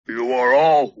You are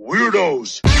all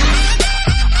weirdos.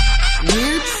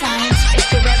 Weird science is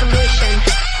the revolution.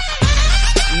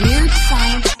 Weird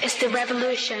science is the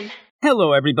revolution.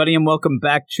 Hello, everybody, and welcome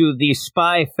back to the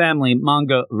Spy Family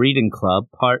Manga Reading Club,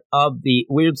 part of the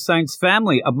Weird Science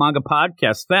family of manga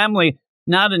podcast. Family,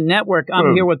 not a network.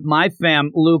 I'm here with my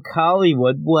fam, Luke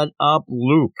Hollywood. What up,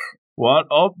 Luke? What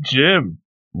up, Jim?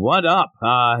 What up?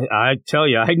 I tell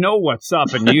you, I know what's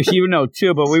up, and you know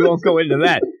too, but we won't go into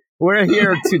that. We're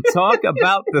here to talk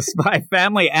about the Spy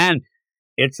Family, and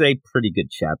it's a pretty good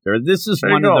chapter. This is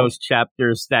one of those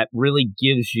chapters that really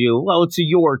gives you, well, it's a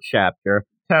your chapter.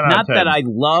 Not that I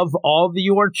love all the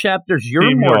your chapters. You're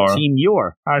team more your. Team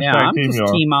Your. Yeah, I'm team just your.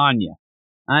 Team Anya.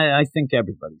 I think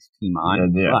everybody's Team Anya.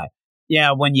 Yeah. But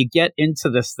yeah, when you get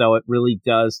into this, though, it really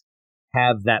does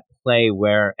have that play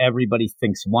where everybody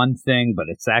thinks one thing, but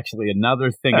it's actually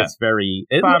another thing. It's very...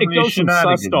 It goes from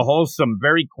sus to wholesome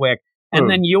very quick. And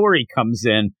then Yuri comes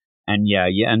in, and yeah,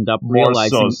 you end up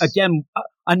realizing, again,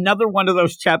 another one of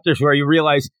those chapters where you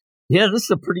realize, yeah, this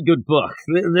is a pretty good book.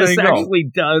 This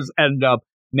actually does end up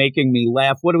making me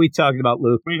laugh. What are we talking about,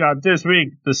 Luke? We got this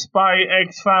week, the Spy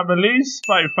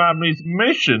Family's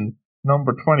Mission,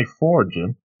 number 24,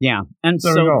 Jim. Yeah, and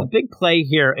so the big play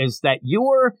here is that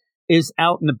Yor is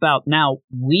out and about. Now,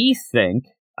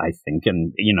 I think,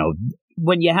 and, you know,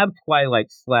 when you have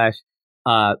Twilight /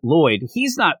 Lloyd,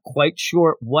 he's not quite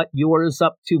sure what Yor is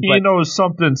up to, but he knows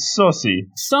something sussy.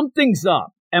 Something's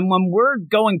up. And when we're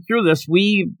going through this,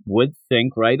 we would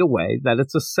think right away that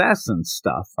it's assassin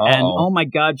stuff. And, oh my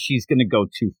God, she's going to go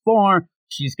too far.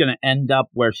 She's going to end up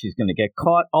where she's going to get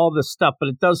caught, all this stuff. But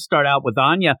it does start out with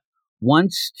Anya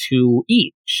wants to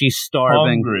eat. She's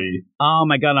starving. Hungry. Oh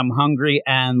my God, I'm hungry.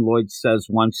 And Lloyd says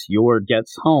once Yor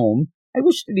gets home, I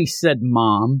wish that he said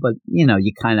mom, but, you know,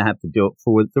 you kind of have to do it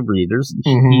for the readers.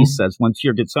 He says once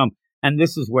Yor gets home. And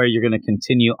this is where you're going to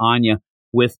continue Anya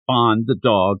with Bond, the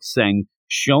dog, saying,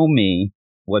 show me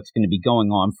what's going to be going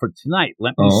on for tonight.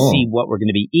 Let me see what we're going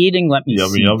to be eating. Let me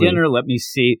see dinner. Let me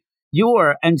see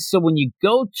Yor. And so when you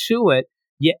go to it,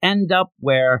 you end up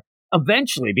where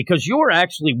eventually, because Yor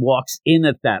actually walks in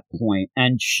at that point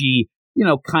and she, you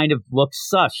know, kind of looks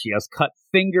sus. She has cut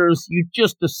fingers. You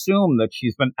just assume that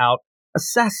she's been out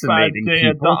assassinating people.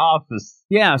 At the office.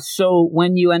 Yeah, so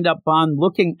when you end up on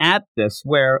looking at this,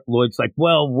 where Lloyd's like,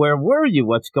 well, where were you?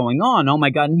 What's going on? Oh my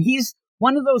God. And he's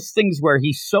one of those things where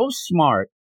he's so smart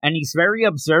and he's very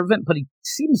observant, but he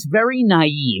seems very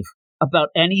naive about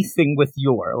anything with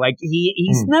Yor. Like,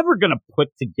 he's never going to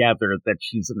put together that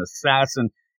she's an assassin.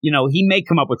 You know, he may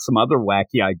come up with some other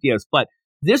wacky ideas, but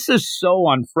this is so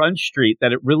on Front Street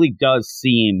that it really does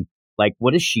seem like,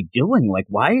 what is she doing? Like,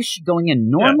 why is she going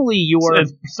in? Normally,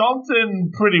 it's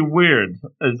something pretty weird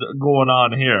is going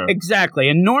on here. Exactly.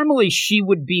 And normally she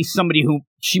would be somebody who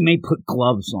she may put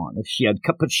gloves on if she had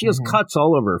cut, but she has cuts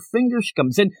all over her fingers. She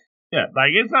comes in. Yeah,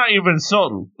 like, it's not even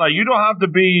subtle. Like, you don't have to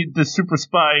be the super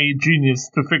spy genius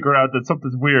to figure out that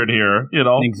something's weird here, you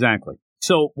know? Exactly.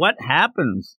 So what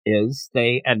happens is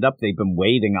they've been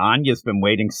waiting. Anya's been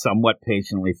waiting somewhat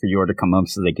patiently for Yor to come home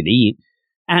so they could eat.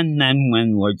 And then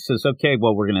when Lloyd says, okay,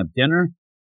 well, we're going to have dinner.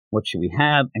 What should we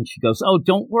have? And she goes, oh,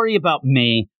 don't worry about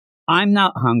me. I'm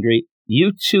not hungry.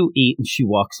 You two eat. And she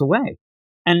walks away.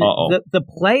 And the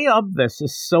play of this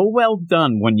is so well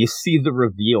done when you see the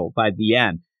reveal by the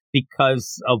end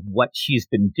because of what she's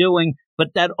been doing.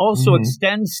 But that also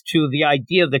extends to the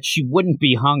idea that she wouldn't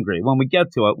be hungry. When we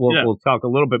get to it, we'll talk a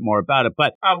little bit more about it.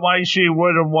 But why she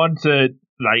wouldn't want to,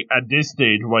 like, at this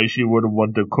stage, why she wouldn't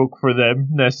want to cook for them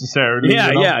necessarily. Yeah,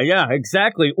 you know? yeah,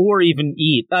 exactly. Or even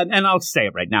eat. And I'll say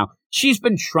it right now. She's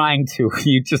been trying to,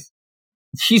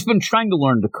 she's been trying to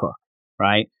learn to cook,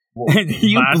 right? Well, and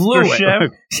you blew it.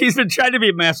 Chef? She's been trying to be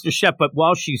a master chef, but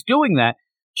while she's doing that,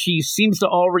 she seems to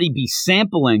already be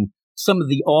sampling some of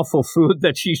the awful food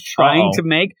that she's trying to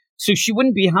make. So she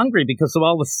wouldn't be hungry because of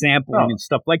all the sampling and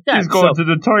stuff like that. She's going to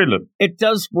the toilet. It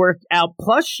does work out.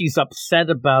 Plus, she's upset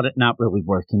about it not really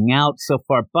working out so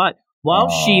far. But while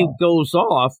she goes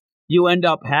off, you end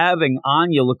up having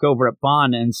Anya look over at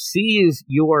Bond and sees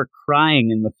Yor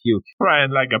crying in the future.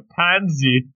 Crying like a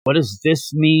pansy. What does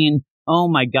this mean? Oh,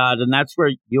 my God. And that's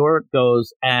where Yor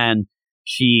goes and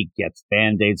she gets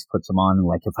Band-Aids, puts them on. And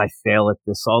like, if I fail at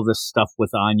this, all this stuff with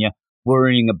Anya,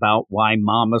 worrying about why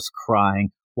Mama's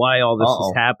crying, why all this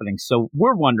is happening. So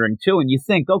we're wondering, too, and you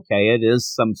think, okay, it is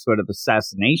some sort of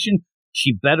assassination.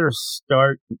 She better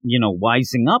start,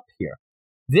 wising up here.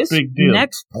 This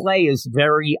next play is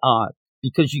very odd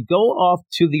because you go off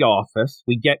to the office.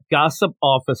 We get gossip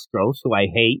office girls who I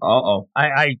hate.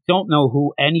 I don't know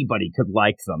who anybody could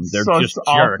like them. They're just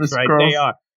jerks, right? Girls. They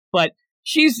are. But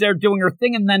she's there doing her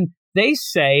thing, and then they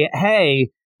say, hey,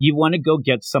 you want to go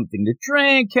get something to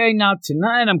drink? Hey, not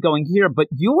tonight. I'm going here. But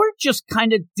Yor just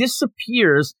kind of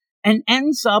disappears and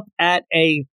ends up at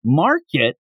a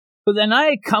market. But then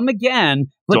I come again,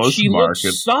 but she looks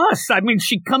sus. I mean,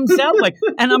 she comes out like,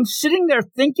 and I'm sitting there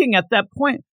thinking at that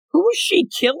point, who is she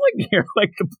killing here?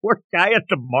 Like the poor guy at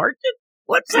the market?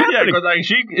 What's happening? Yeah, because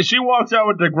like she walks out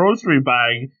with the grocery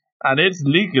bag and it's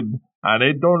leaking, and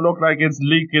it don't look like it's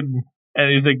leaking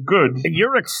anything good.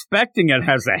 You're expecting it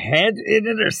has a head in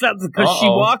it or something, because she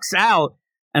walks out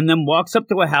and then walks up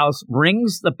to a house,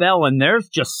 rings the bell, and there's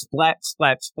just splat,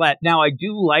 splat, splat. Now, I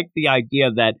do like the idea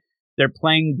that they're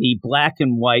playing the black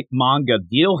and white manga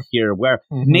deal here, where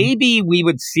maybe we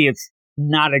would see it's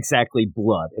not exactly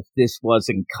blood if this was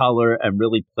in color and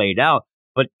really played out.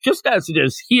 But just as it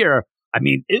is here, I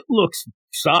mean, it looks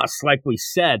sus, like we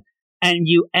said. And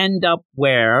you end up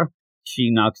where she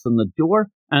knocks on the door,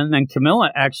 and then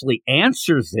Camilla actually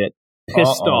answers it,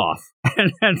 pissed off.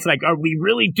 And it's like, are we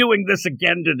really doing this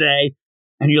again today?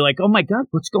 And you're like, oh my God,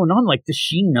 what's going on? Like, does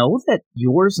she know that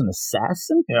Yor's an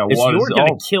assassin? Yeah, is Yor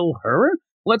going to kill her?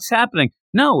 What's happening?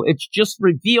 No, it's just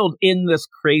revealed in this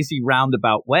crazy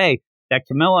roundabout way that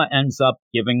Camilla ends up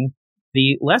giving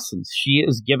the lessons. She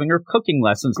is giving her cooking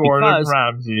lessons Gordon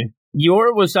Ramsay.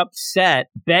 Yor was upset,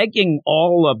 begging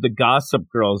all of the Gossip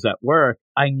Girls at work,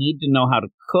 I need to know how to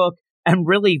cook. And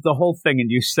really, the whole thing, and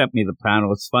you sent me the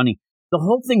panel, it's funny, the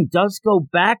whole thing does go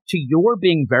back to Yor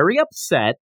being very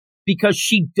upset because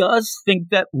she does think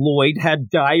that Lloyd had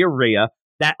diarrhea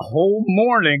that whole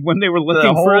morning when they were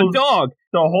looking for a dog.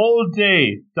 The whole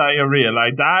day, diarrhea.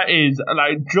 Like, that is,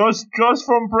 like, just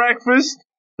from breakfast,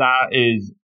 that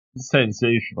is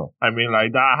sensational. I mean,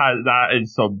 like, that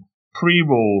is some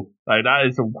primo, like, that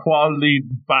is some quality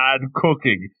bad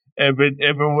cooking. If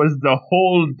it was the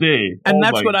whole day. And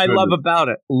that's what I love about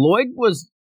it. Lloyd was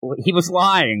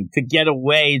lying to get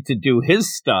away to do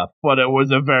his stuff. But it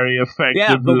was a very effective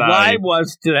lie. Yeah, the lie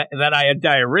was that I had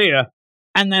diarrhea.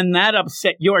 And then that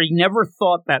upset Yor. He never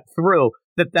thought that through,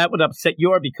 that would upset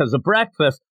Yor because of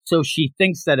breakfast. So she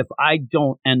thinks that if I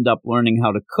don't end up learning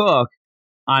how to cook,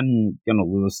 I'm going to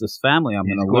lose this family. I'm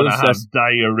going to lose have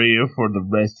diarrhea for the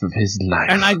rest of his life.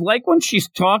 And I like when she's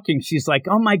talking, she's like,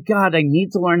 oh my God, I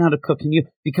need to learn how to cook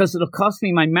because it'll cost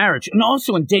me my marriage and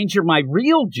also endanger my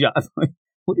real job.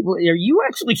 Are you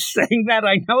actually saying that?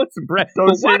 I know it's a breath.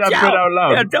 Don't say that out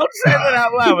loud. Yeah, don't say that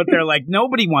out loud. But they're like,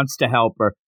 nobody wants to help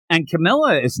her. And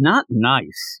Camilla is not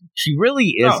nice. She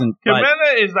really isn't.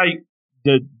 Camilla is like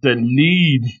the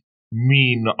lead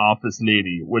mean office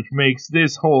lady, which makes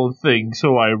this whole thing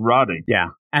so ironic. Yeah.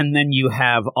 And then you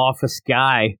have office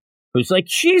guy who's like,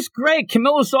 she's great.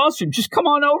 Camilla's awesome. Just come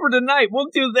on over tonight. We'll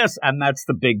do this. And that's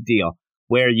the big deal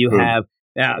where you have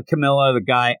Camilla, the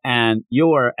guy, and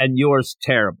Yor's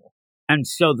terrible. And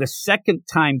so the second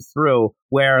time through,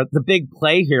 where the big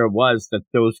play here was that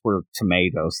those were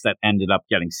tomatoes that ended up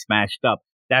getting smashed up.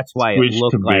 That's why it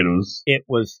looked tomatoes. Like it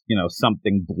was,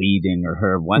 something bleeding or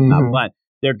her whatnot. But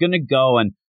they're going to go,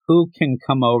 and who can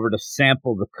come over to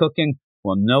sample the cooking?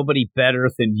 Well, nobody better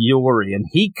than Yori. And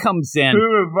he comes in.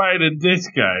 Who invited this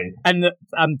guy? And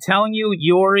I'm telling you,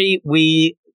 Yori,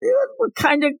 we're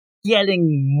kind of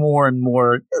getting more and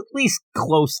more, at least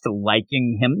close to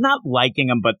liking him. Not liking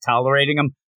him, but tolerating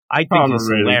him. I think he's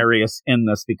hilarious in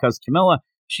this because Camilla,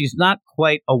 she's not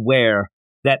quite aware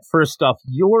that, first off,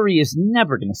 Yori is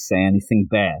never going to say anything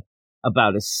bad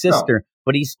about his sister. No.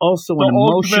 But he's also an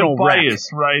emotional bias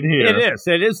right here.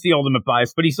 It is the ultimate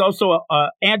bias, but he's also an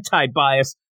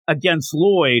anti-bias against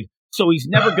Lloyd. So he's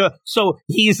never good. So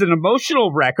he's an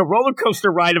emotional wreck, a roller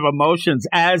coaster ride of emotions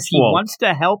as he wants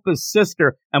to help his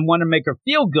sister and want to make her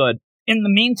feel good. In the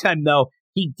meantime, though,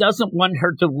 he doesn't want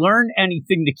her to learn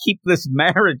anything to keep this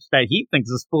marriage that he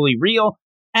thinks is fully real.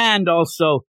 And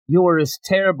also, Yor is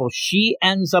terrible. She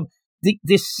ends up,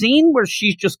 the scene where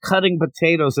she's just cutting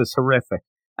potatoes is horrific.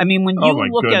 I mean, when you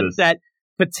look at that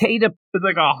potato... It's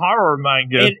like a horror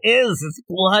manga. It is. It's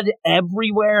blood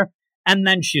everywhere. And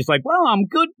then she's like, well, I'm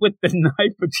good with the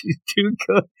knife, but she's too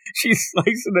good. She's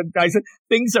slicing and dicing.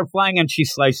 Things are flying, and she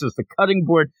slices the cutting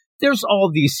board. There's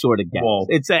all these sort of gags. Whoa.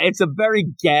 It's a very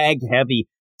gag-heavy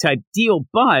type deal.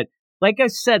 But, like I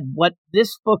said, what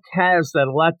this book has that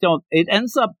a lot don't... It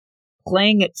ends up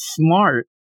playing it smart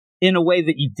in a way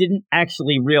that you didn't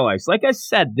actually realize. Like I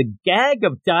said, the gag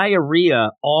of diarrhea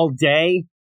all day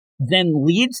then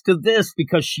leads to this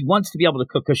because she wants to be able to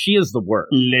cook because she is the worst.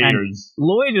 Layers. And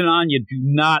Lloyd and Anya do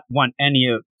not want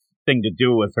anything to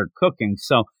do with her cooking.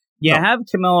 So you have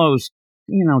Camilla who's,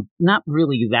 not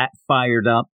really that fired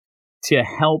up to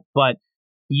help, but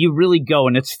you really go,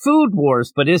 and it's Food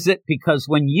Wars, but is it? Because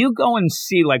when you go and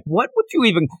see, like, what would you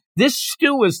even, this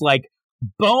stew is like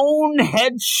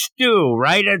bonehead stew,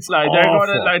 right? It's like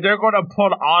awful. they're gonna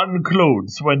put on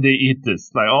clothes when they eat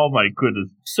this. Like, oh my goodness.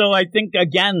 So I think,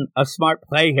 again, a smart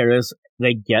play here is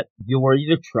they get Yori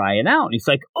to try it out. And he's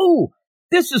like, oh,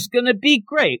 this is going to be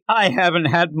great. I haven't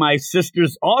had my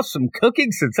sister's awesome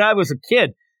cooking since I was a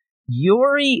kid.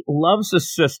 Yori loves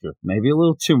his sister, maybe a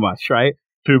little too much, right?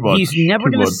 Too much. He's never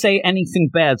going to say anything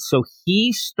bad, so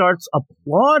he starts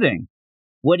applauding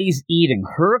what he's eating,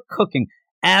 her cooking,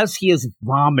 as he is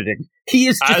vomiting. He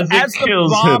is just, as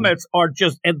the vomits are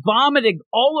just vomiting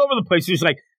all over the place. He's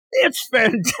like, it's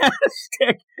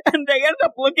fantastic. And they end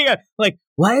up looking at, like,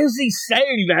 why is he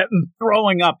saying that and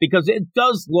throwing up? Because it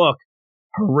does look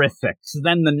horrific. So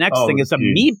then the next thing is a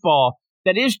meatball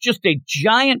that is just a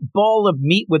giant ball of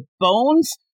meat with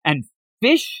bones and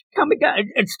fish coming out.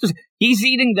 It's just, he's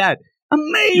eating that.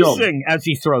 Amazing. As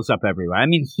he throws up everywhere. I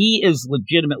mean, he is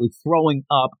legitimately throwing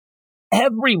up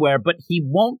everywhere, but he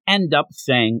won't end up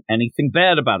saying anything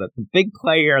bad about it. The big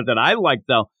play here that I like,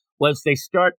 though, was they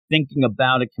start thinking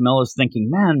about it. Camilla's thinking,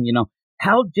 man, you know,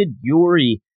 how did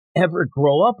Yuri ever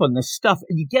grow up on this stuff?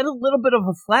 And you get a little bit of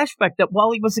a flashback that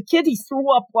while he was a kid, he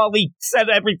threw up while he said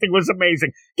everything was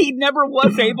amazing. He never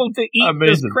was able to eat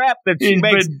this crap that she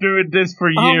makes. He's been doing this for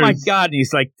years. Oh my God. And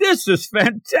he's like, this is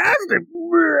fantastic.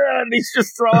 And he's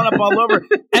just throwing up all over.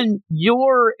 And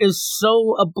Yor is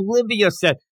so oblivious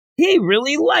that he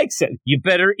really likes it. You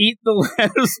better eat the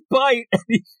last bite. And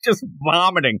he's just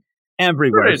vomiting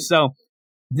everywhere. Right. So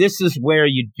this is where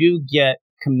you do get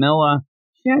Camilla.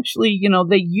 She actually, you know,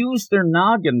 they use their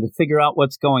noggin to figure out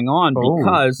what's going on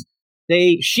because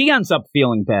she ends up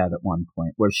feeling bad at one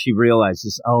point where she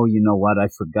realizes, oh, you know what? I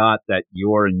forgot that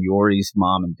Yor and Yori's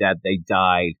mom and dad, they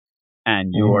died,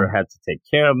 and Yor had to take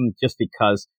care of them just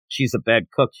because she's a bad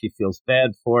cook. She feels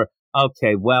bad for.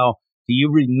 Okay, well, do you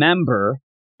remember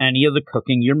any of the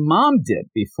cooking your mom did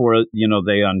before, you know,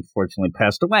 they unfortunately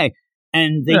passed away?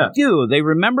 And they do. They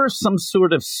remember some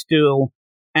sort of stew.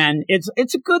 And it's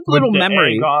a good little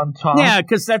memory. Egg on top. Yeah,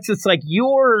 because it's like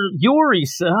Yori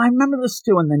said, I remember this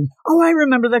too. And then, I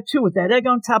remember that too with that egg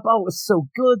on top. Oh, it was so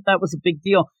good. That was a big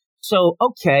deal. So,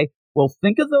 okay, well,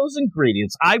 think of those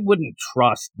ingredients. I wouldn't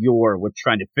trust Yor with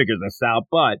trying to figure this out,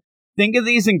 but think of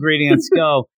these ingredients,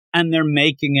 go, and they're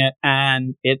making it,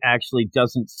 and it actually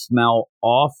doesn't smell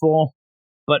awful.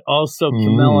 But also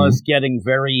Camilla's getting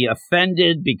very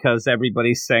offended because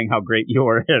everybody's saying how great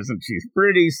Yor is and she's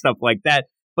pretty, stuff like that.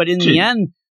 But in the end,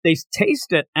 they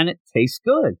taste it, and it tastes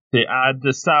good. They add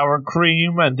the sour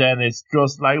cream, and then it's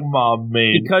just like Mom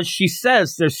made. Because she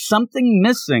says there's something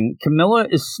missing. Camilla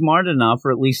is smart enough,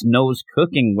 or at least knows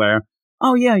cooking, where,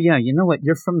 oh, yeah, you know what,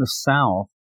 you're from the South.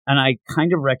 And I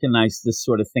kind of recognize this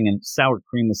sort of thing, and sour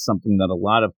cream is something that a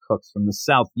lot of cooks from the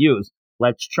South use.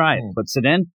 Let's try it. Puts it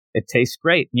in. It tastes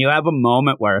great. And you have a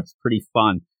moment where it's pretty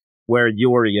fun, where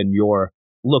Yori and Yor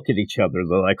look at each other.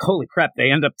 They're like, holy crap.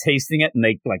 They end up tasting it, and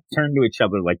they like turn to each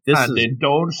other like, this and they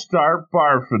don't start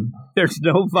barfing. There's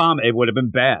no vomit. It would have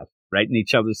been bad right in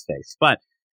each other's face. But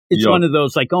it's one of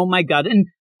those like, oh my God. And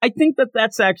I think that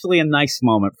that's actually a nice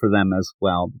moment for them as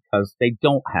well, because they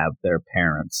don't have their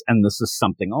parents. And this is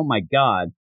something, oh my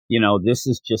God, you know, this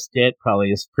is just it. Probably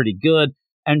is pretty good.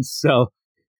 And so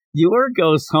Yor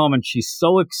goes home and she's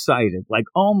so excited, like,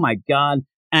 oh my God.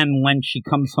 And when she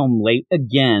comes home late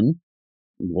again,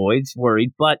 Lloyd's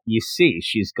worried, but you see,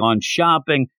 she's gone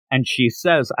shopping and she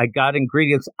says, I got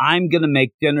ingredients. I'm going to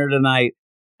make dinner tonight.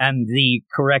 And the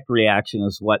correct reaction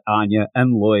is what Anya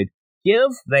and Lloyd give.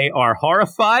 They are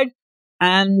horrified.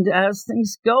 And as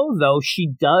things go, though,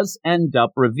 she does end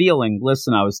up revealing,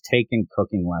 listen, I was taking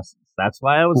cooking lessons. That's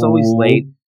why I was always late.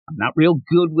 I'm not real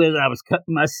good with it. I was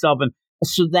cutting myself. And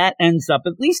so that ends up,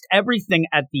 at least everything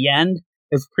at the end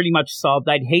is pretty much solved.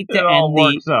 I'd hate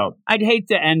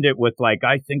to end it with like,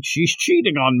 I think she's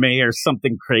cheating on me or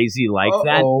something crazy like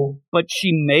that. But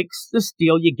she makes this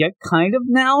deal. You get kind of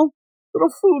now little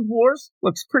Food Wars.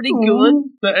 Looks pretty good.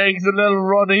 The eggs a little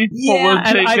runny. Yeah,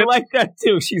 and I like that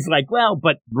too. She's like, well,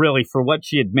 but really for what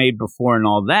she had made before and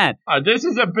all that. This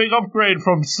is a big upgrade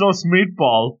from Sus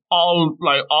Meatball. All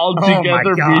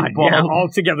together meatball. Yeah, all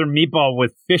together meatball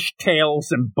with fish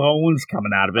tails and bones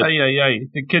coming out of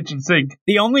it. The kitchen sink.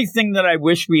 The only thing that I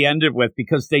wish we ended with,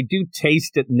 because they do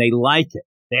taste it and they like it.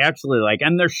 They actually like,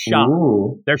 and they're shocked.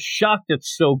 They're shocked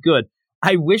it's so good.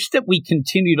 I wish that we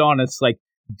continued on. It's like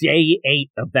day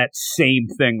 8 of that same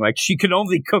thing. Like she can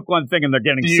only cook one thing and they're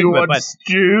getting sick of it. But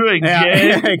stew again?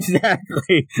 Yeah,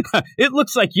 exactly. It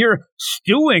looks like you're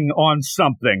stewing on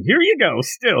something. Here you go,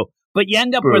 stew. But you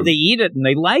end up where they eat it and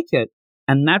they like it.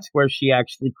 And that's where she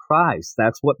actually cries.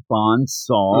 That's what Bond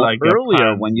saw Like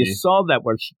earlier when you saw that,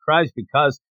 where she cries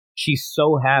because she's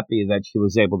so happy that she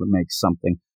was able to make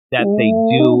something that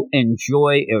they do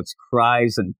enjoy. It's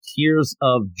cries and tears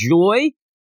of joy.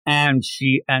 And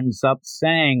she ends up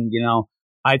saying,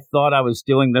 I thought I was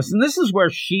doing this. And this is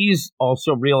where she's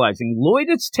also realizing, Lloyd,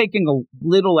 it's taking a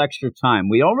little extra time.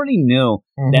 We already knew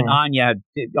that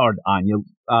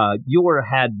Yor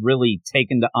had really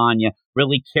taken to Anya,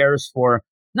 really cares for her.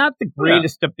 Not the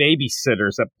greatest of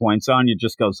babysitters at points. Anya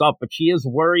just goes up, but she is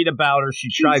worried about her. She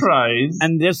tries.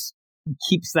 And this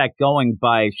keeps that going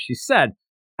by, she said,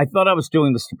 I thought I was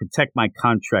doing this to protect my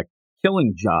contract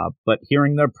killing job, but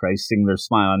hearing their praise, seeing their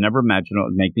smile, I never imagined it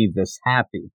would make me this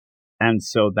happy. And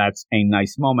so that's a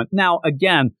nice moment. Now,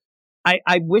 again,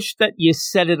 I wish that you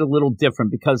said it a little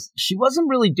different because she wasn't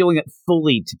really doing it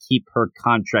fully to keep her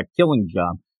contract killing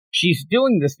job. She's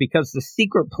doing this because the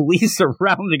secret police are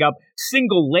rounding up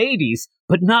single ladies,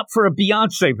 but not for a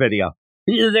Beyonce video.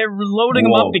 They're loading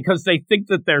them up because they think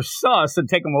that they're sus and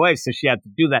take them away. So she had to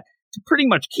do that to pretty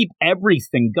much keep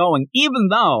everything going, even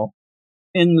though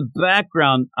in the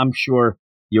background, I'm sure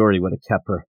Yuri would have kept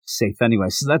her safe anyway.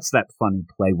 So that's that funny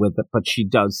play with it. But she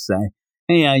does say,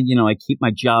 hey, I keep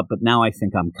my job, but now I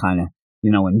think I'm kind of,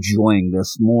 enjoying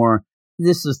this more.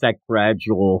 This is that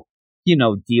gradual,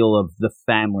 deal of the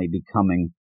family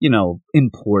becoming,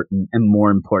 important and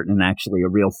more important and actually a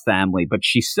real family. But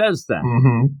she says that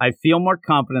I feel more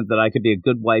confident that I could be a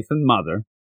good wife and mother.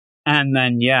 And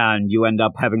then, and you end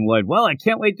up having Lloyd, well, I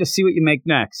can't wait to see what you make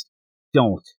next.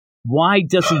 Don't. Why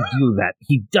does he do that?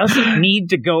 He doesn't need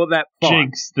to go that far.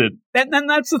 Jinxed it. And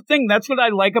that's the thing. That's what I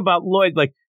like about Lloyd.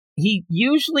 Like, he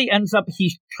usually ends up,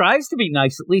 he tries to be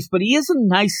nice at least, but he is a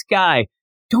nice guy.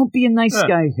 Don't be a nice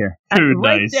guy here. And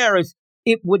right there is,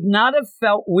 it would not have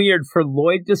felt weird for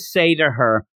Lloyd to say to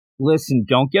her, listen,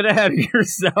 don't get ahead of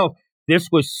yourself. This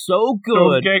was so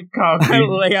good. Don't get cocky.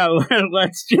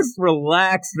 Let's just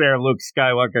relax there, Luke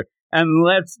Skywalker, and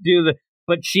let's do the.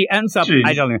 But she ends up. Jeez.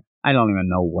 I don't even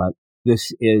know what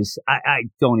this is. I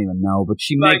don't even know. But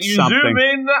she makes something. You zoom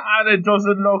in and it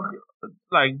doesn't look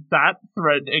like that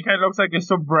thread. It kind of looks like a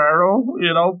sombrero,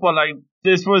 But like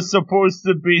this was supposed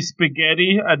to be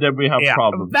spaghetti, and then we have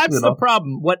problems. That's the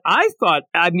problem. What I thought.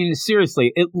 I mean,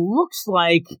 seriously, it looks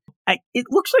like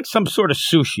some sort of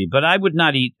sushi, but I would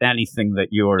not eat anything that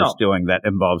yours doing that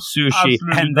involves sushi. Absolutely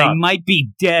and not. They might be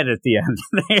dead at the end.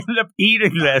 They end up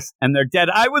eating this, and they're dead.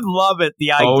 I would love it.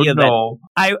 The idea that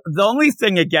the only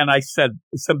thing, again, I said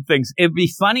some things. It'd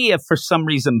be funny if for some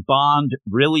reason Bond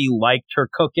really liked her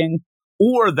cooking.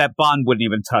 Or that Bond wouldn't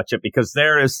even touch it, because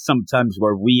there is sometimes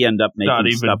where we end up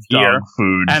making stuff here,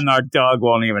 food. And our dog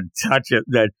won't even touch it.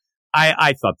 That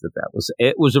I thought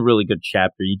it was a really good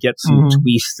chapter. You get some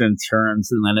twists and turns,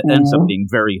 and then it ends up being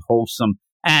very wholesome.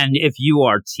 And if you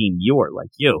are Team Yor like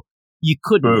you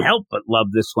couldn't help but love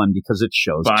this one because it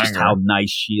shows just how nice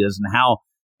she is and how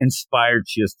inspired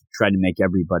she is to try to make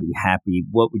everybody happy.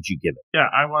 What would you give it? Yeah,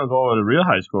 I want to go with a real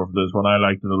high score for this one. I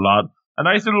liked it a lot. A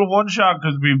nice little one-shot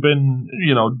because we've been,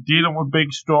 dealing with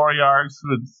big story arcs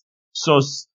with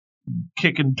sus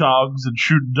kicking dogs and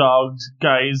shooting dogs,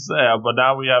 guys. But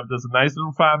now we have this nice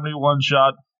little family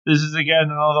one-shot. This is, again,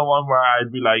 another one where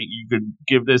I'd be like, you could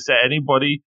give this to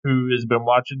anybody who has been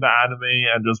watching the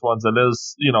anime and just wants a little,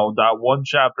 that one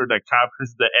chapter that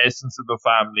captures the essence of the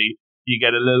family. You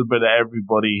get a little bit of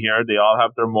everybody here. They all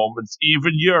have their moments.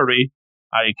 Even Yuri.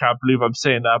 I can't believe I'm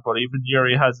saying that, but even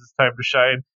Yuri has his time to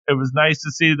shine. It was nice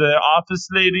to see the office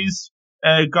ladies,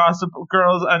 Gossip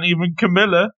Girls, and even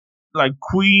Camilla, like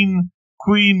Queen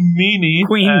Meanie.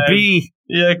 Queen B.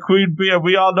 Yeah, Queen B. And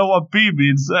we all know what B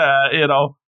means,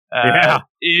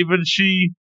 Even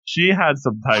she had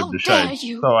some time to shine.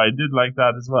 So I did like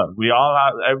that as well.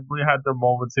 Everybody had their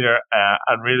moments here,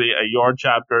 and really your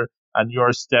chapter and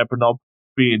your stepping up,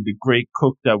 being the great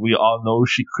cook that we all know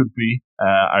she could be.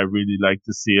 I really like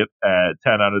to see it.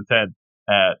 10 out of 10.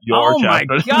 Chapter. My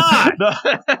God!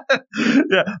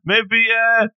 Yeah, maybe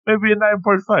a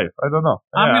 9.5. I don't know.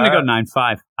 I'm going to go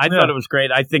 9.5. I thought it was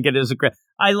great. I think it is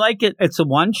I like it. It's a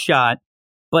one shot,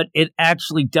 but it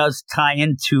actually does tie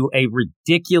into a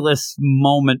ridiculous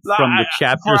moment from the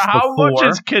chapters for how before. Much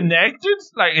is connected.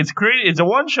 Like, it's great. It's a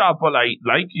one shot, but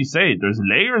like you say, there's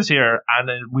layers here, and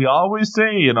we always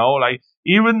say,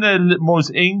 even the most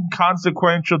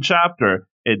inconsequential chapter,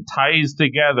 it ties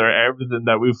together everything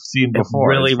that we've seen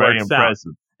before. It really it's very works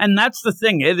impressive. Out. And that's the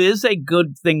thing. It is a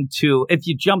good thing, too. If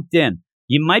you jumped in,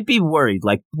 you might be worried.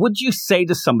 Like, would you say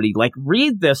to somebody, like,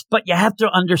 read this, but you have to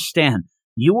understand,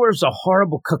 Yor's a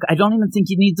horrible cook. I don't even think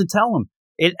you need to tell him.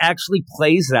 It actually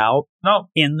plays out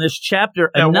in this chapter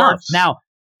enough. Works. Now,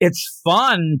 it's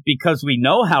fun because we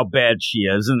know how bad she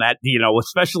is and that,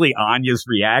 especially Anya's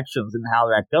reactions and how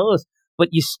that goes. But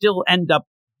you still end up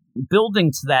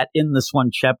building to that in this one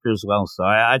chapter as well. So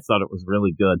I thought it was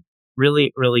really good.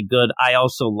 Really, really good. I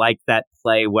also like that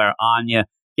play where Anya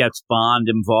gets Bond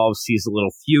involved, sees a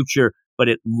little future, but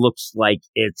it looks like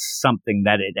it's something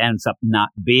that it ends up not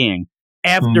being.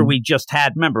 After we just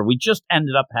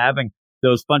ended up having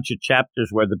those bunch of chapters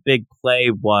where the big play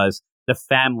was the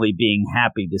family being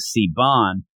happy to see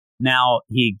Bond. Now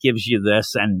he gives you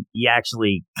this and you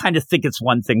actually kind of think it's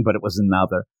one thing, but it was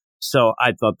another. So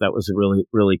I thought that was really,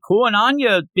 really cool. And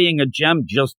Anya, being a gem,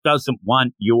 just doesn't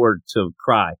want Yor to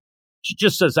cry. She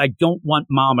just says, I don't want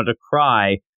Mama to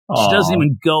cry. She doesn't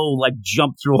even go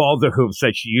jump through all the hoops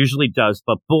that she usually does.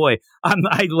 But boy,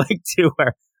 I like to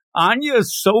her. Anya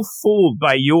is so fooled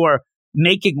by Yor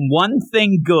making one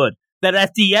thing good that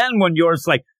at the end when Yor's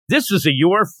like, this is a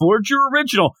Yor Forger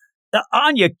original.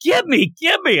 Anya, give me.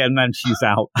 And then she's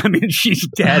out. I mean, she's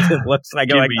dead. It looks like,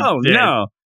 no.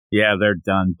 Yeah, they're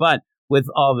done. But with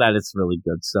all that, it's really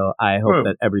good. So I hope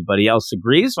that everybody else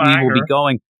agrees. We will be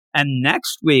going. And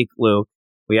next week, Luke,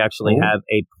 we actually have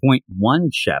a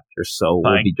 0.1 chapter. So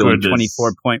we'll be doing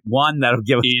 24.1. That'll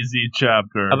give us easy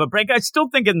chapter of a break. I still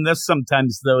think in this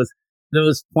sometimes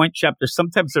those point chapters,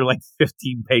 sometimes they're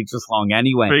 15 pages long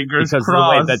anyway. Fingers because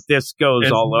crossed. of the way that this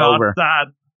goes all over.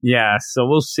 Yeah, so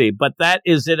we'll see. But that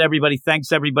is it, everybody.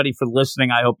 Thanks, everybody, for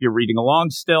listening. I hope you're reading along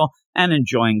still and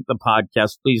enjoying the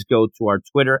podcast. Please go to our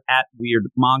Twitter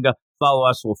 @WeirdManga. Follow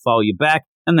us. We'll follow you back.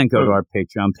 And then go to our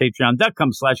Patreon,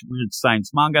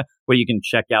 patreon.com/WeirdScienceManga, where you can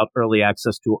check out early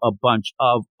access to a bunch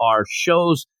of our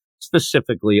shows,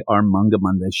 specifically our Manga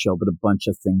Monday show, but a bunch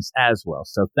of things as well.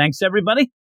 So thanks,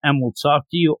 everybody, and we'll talk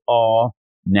to you all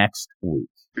next week.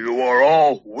 You are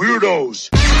all weirdos.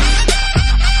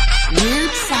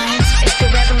 Weird science is the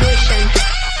revolution.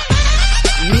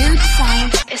 Weird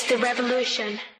science is the revolution.